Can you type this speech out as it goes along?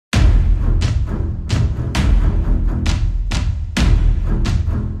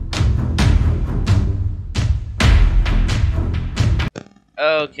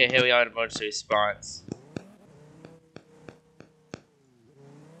Okay, here we are in emergency response.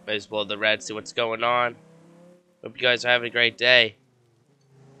 Might as well the red, see what's going on. Hope you guys are having a great day.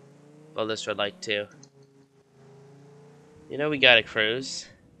 Well, this red light too. You know we got a cruise.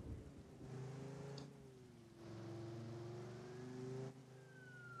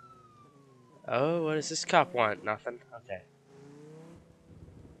 Oh, what does this cop want? Nothing? Okay.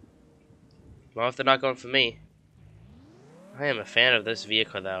 Well, if they're not going for me. I am a fan of this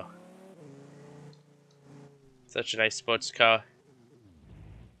vehicle though. Such a nice sports car.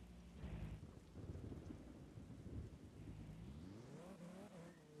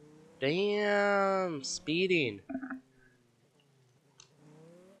 Damn, speeding.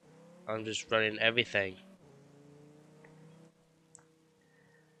 I'm just running everything.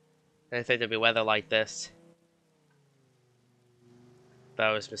 I didn't think there'd be weather like this. But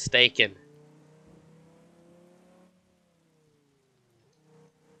I was mistaken.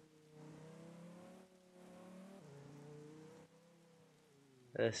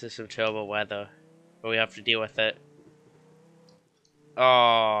 This is some terrible weather. But we have to deal with it.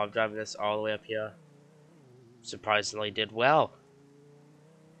 Oh, I'm driving this all the way up here. Surprisingly did well.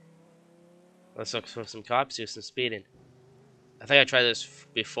 Let's look for some cops, do some speeding. I think I tried this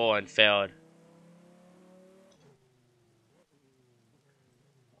before and failed.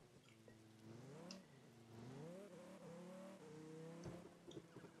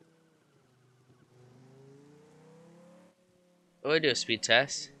 We'll do a speed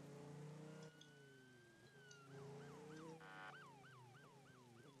test.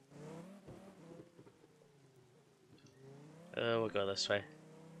 We'll go this way.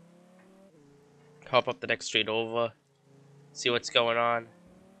 Hop up the next street over. See what's going on.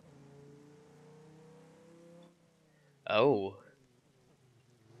 Oh.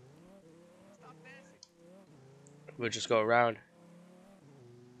 We'll just go around.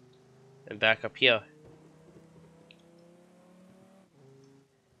 And back up here.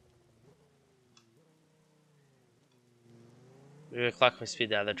 We're gonna clock my speed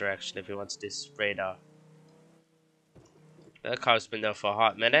the other direction if he wants to do radar. That car's been there for a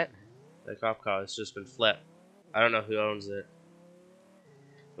hot minute. The cop car has just been flipped. I don't know who owns it.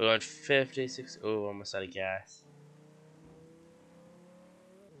 We're going 56. Oh, almost out of gas.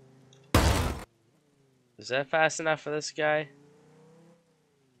 Is that fast enough for this guy?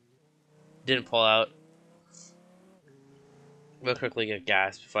 Didn't pull out. We'll quickly get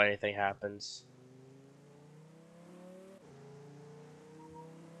gas before anything happens.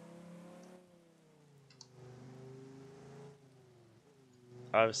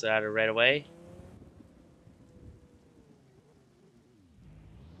 Obviously, I had it right away.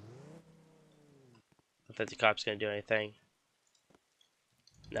 I don't think the cop's gonna do anything.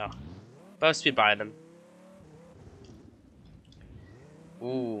 No. Supposed to be by them.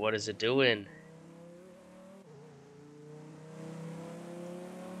 Ooh, what is it doing?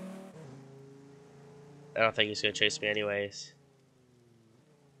 I don't think he's gonna chase me anyways.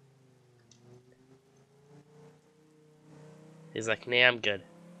 He's like, nah, I'm good.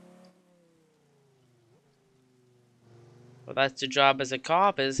 Well, that's your job as a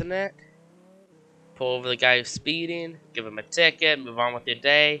cop, isn't it? Pull over the guy who's speeding, give him a ticket, move on with your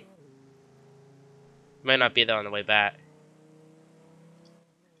day. Might not be there on the way back.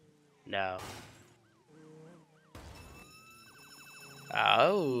 No.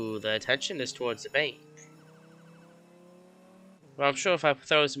 Oh, the attention is towards the bank. Well, I'm sure if I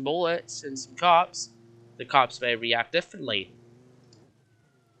throw some bullets and some cops, the cops may react differently.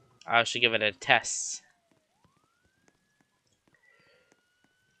 I should give it a test.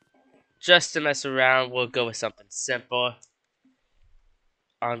 Just to mess around, we'll go with something simple.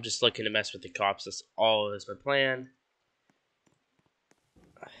 I'm just looking to mess with the cops. That's all is my plan.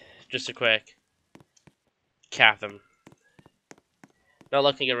 Just a quick cap them. Not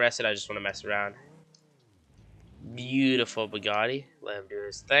looking to get arrested, I just want to mess around. Beautiful Bugatti. Let him do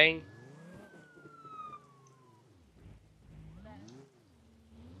his thing.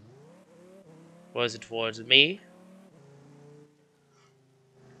 Was it towards me?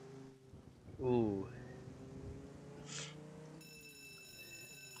 Ooh.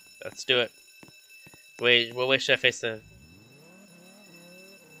 Let's do it. Wait, well, where should I face the...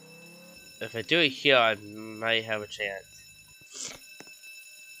 If I do it here, I might have a chance.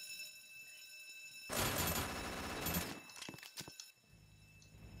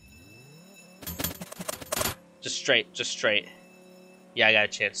 Just straight, just straight. Yeah, I got a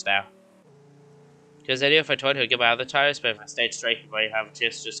chance now. Because I knew if I told him to get my other tires, but if I stayed straight, he might have a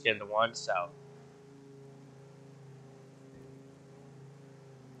chance to just get into one, so...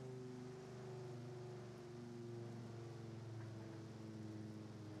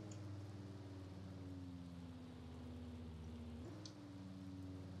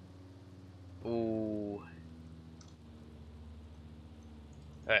 Ooh.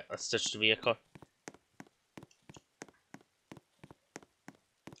 Alright, let's switch the vehicle.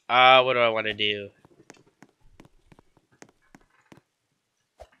 What do I want to do?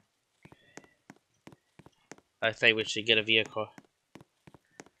 I think we should get a vehicle.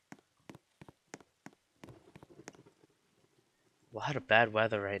 A lot of bad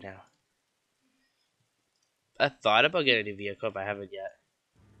weather right now. I thought about getting a new vehicle, but I haven't yet.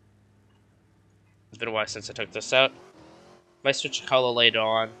 It's been a while since I took this out. Might switch the color later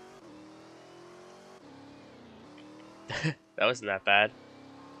on. That wasn't that bad.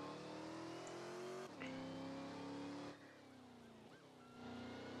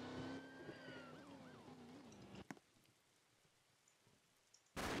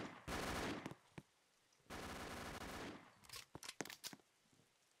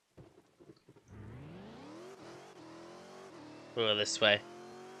 We'll go this way.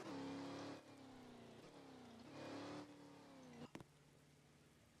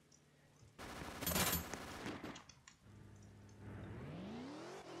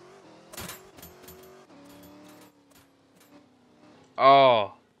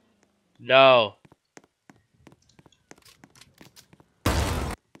 Oh. No.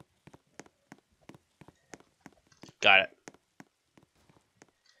 Got it.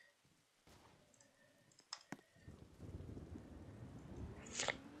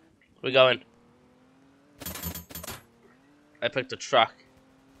 We're going. I picked a truck.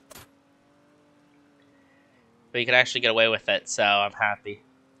 But you can actually get away with it, so I'm happy.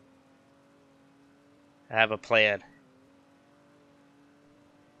 I have a plan.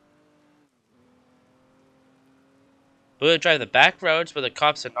 We're gonna drive the back roads where the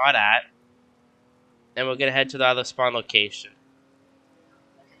cops are not at. And we're gonna head to the other spawn location.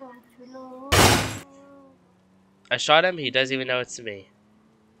 I shot him, he doesn't even know it's me.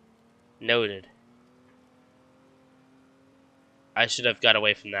 Noted. I should have got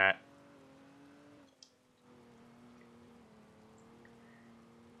away from that.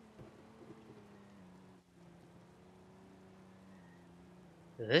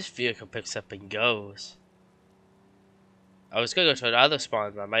 This vehicle picks up and goes. I was gonna go to another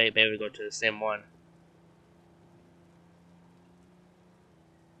spawn, but I might be able to go to the same one.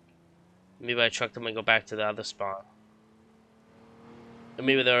 Maybe I truck them and go back to the other spawn. Or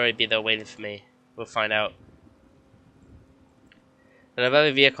maybe they'll already be there waiting for me. We'll find out. And of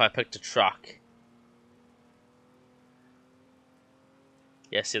every vehicle, I picked a truck.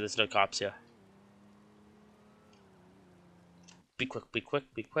 Yeah, see, there's no cops here. Be quick, be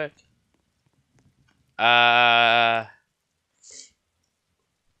quick, be quick. There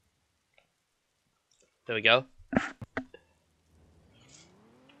we go.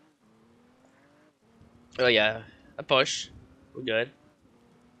 Oh yeah, a push. We're good.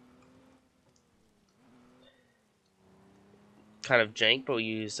 Kind of jank, but we'll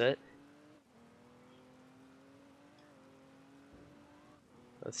use it.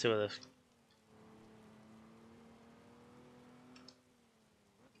 Let's see what this...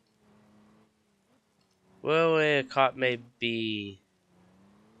 Well, a cop may be...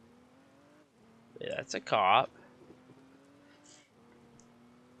 Yeah, that's a cop.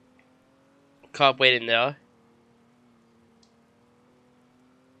 Cop waiting there.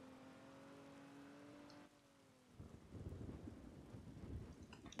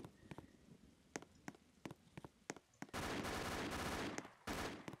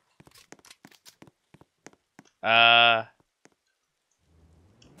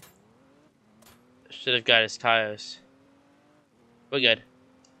 Should have got his tires. We're good.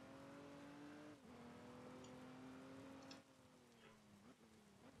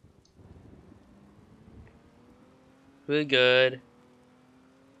 We're good.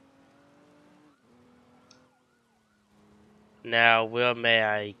 Now, where may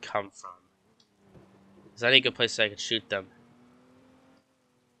I come from? Is there any good place I could shoot them?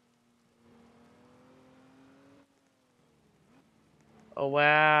 Oh,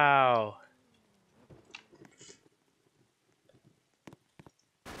 wow.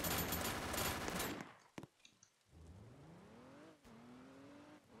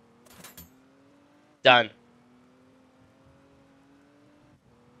 Done.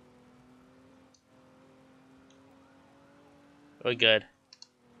 We're good.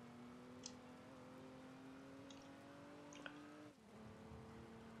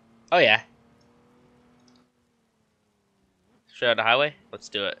 Oh, yeah. Straight on the highway? Let's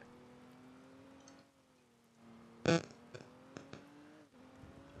do it.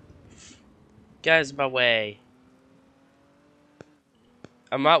 Guys, my way.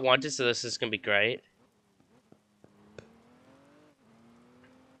 I'm not wanted, so this is gonna be great.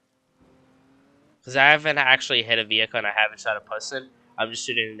 Because I haven't actually hit a vehicle and I haven't shot a person. I'm just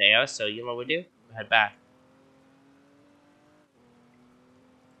shooting in the air, so you know what we do? We head back.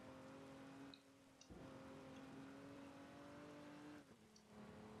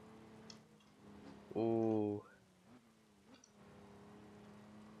 Ooh.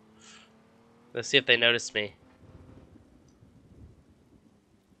 Let's see if they notice me.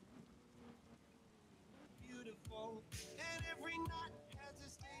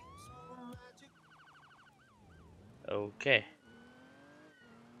 Okay.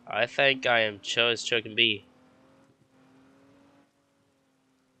 I think I am chill as chill can be.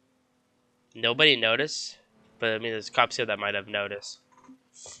 Nobody noticed? But I mean, there's cops here that might have noticed.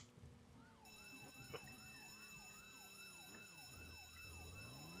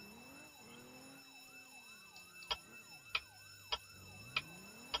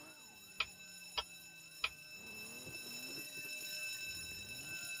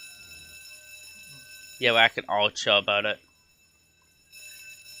 Yeah, well, I can all chill about it.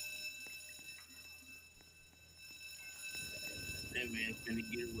 That man finna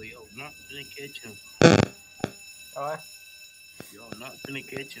get away. Y'all not finna catch him. Alright. Y'all not finna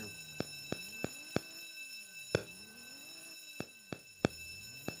catch him.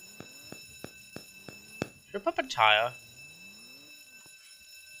 Rip up a tire.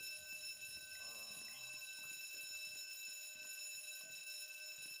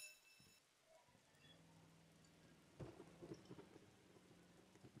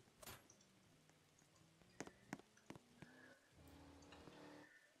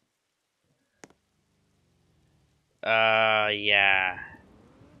 Yeah.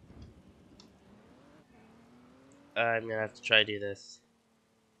 I'm gonna have to try to do this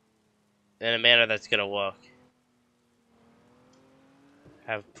in a manner that's gonna work.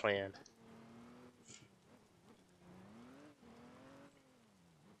 Have a plan.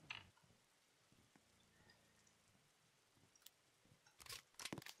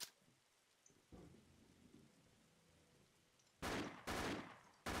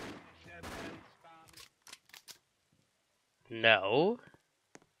 No.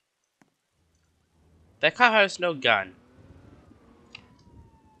 That car has no gun.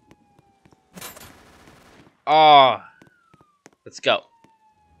 Oh. Let's go.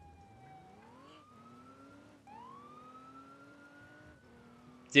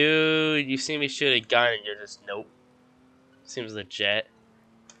 Dude, you see me shoot a gun and you're just nope. Seems legit.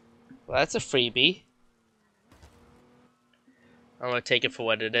 Well, that's a freebie. I'm gonna take it for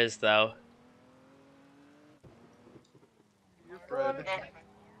what it is, though.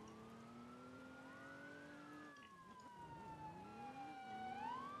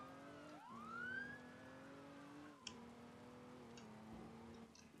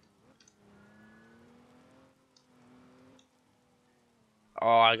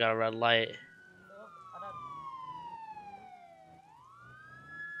 Oh, I got a red light.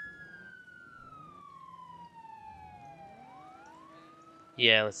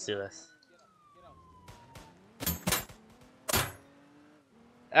 Yeah, let's do this.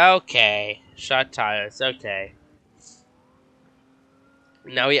 Okay. Shot tires. Okay.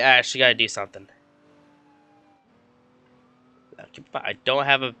 Now we actually gotta do something. I don't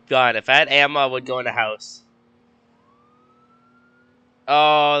have a gun. If I had ammo, I would go in the house.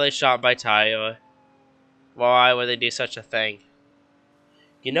 Oh, they shot my tire. Why would they do such a thing?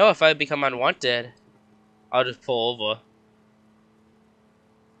 You know, if I become unwanted, I'll just pull over.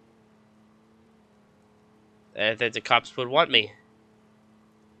 And then the cops would want me.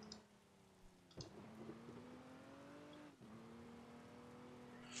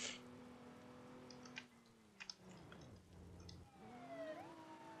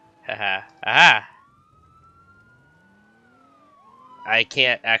 Haha. Aha! I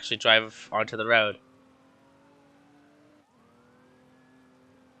can't actually drive onto the road.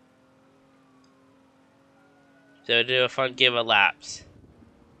 So do a fun game of laps.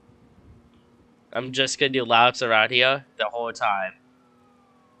 I'm just gonna do laps around here the whole time.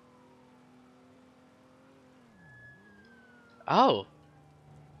 Oh.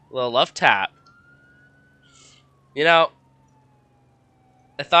 Little love tap. You know,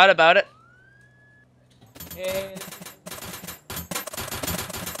 I thought about it. Hey.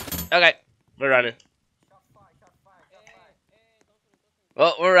 Okay, we're running.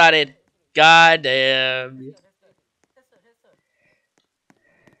 Well, we're running. God damn.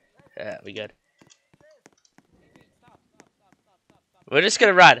 Yeah, we good. We're just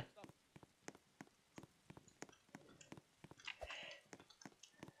gonna run.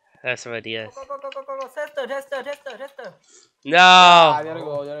 I have some ideas. Go. Tester. No! Yeah, there you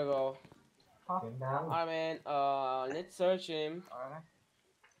go. Huh? Alright, man. Let's search him. Alright.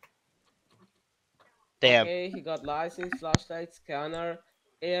 Damn. Okay, he got license, flashlight, scanner,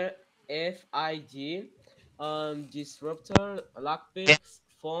 air, FIG, disruptor, lockpicks,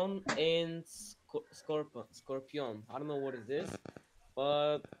 phone, and scorpion. I don't know what is this,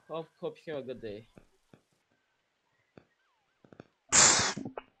 but hope you have a good day.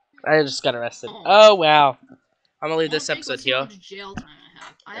 I just got arrested. Oh. Oh, wow. I'm gonna leave Well, this thanks, episode let's see how here. much jail time I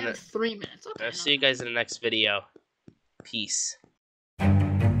have. I And have 3 minutes. Okay. I'll see you guys in the next video. Peace.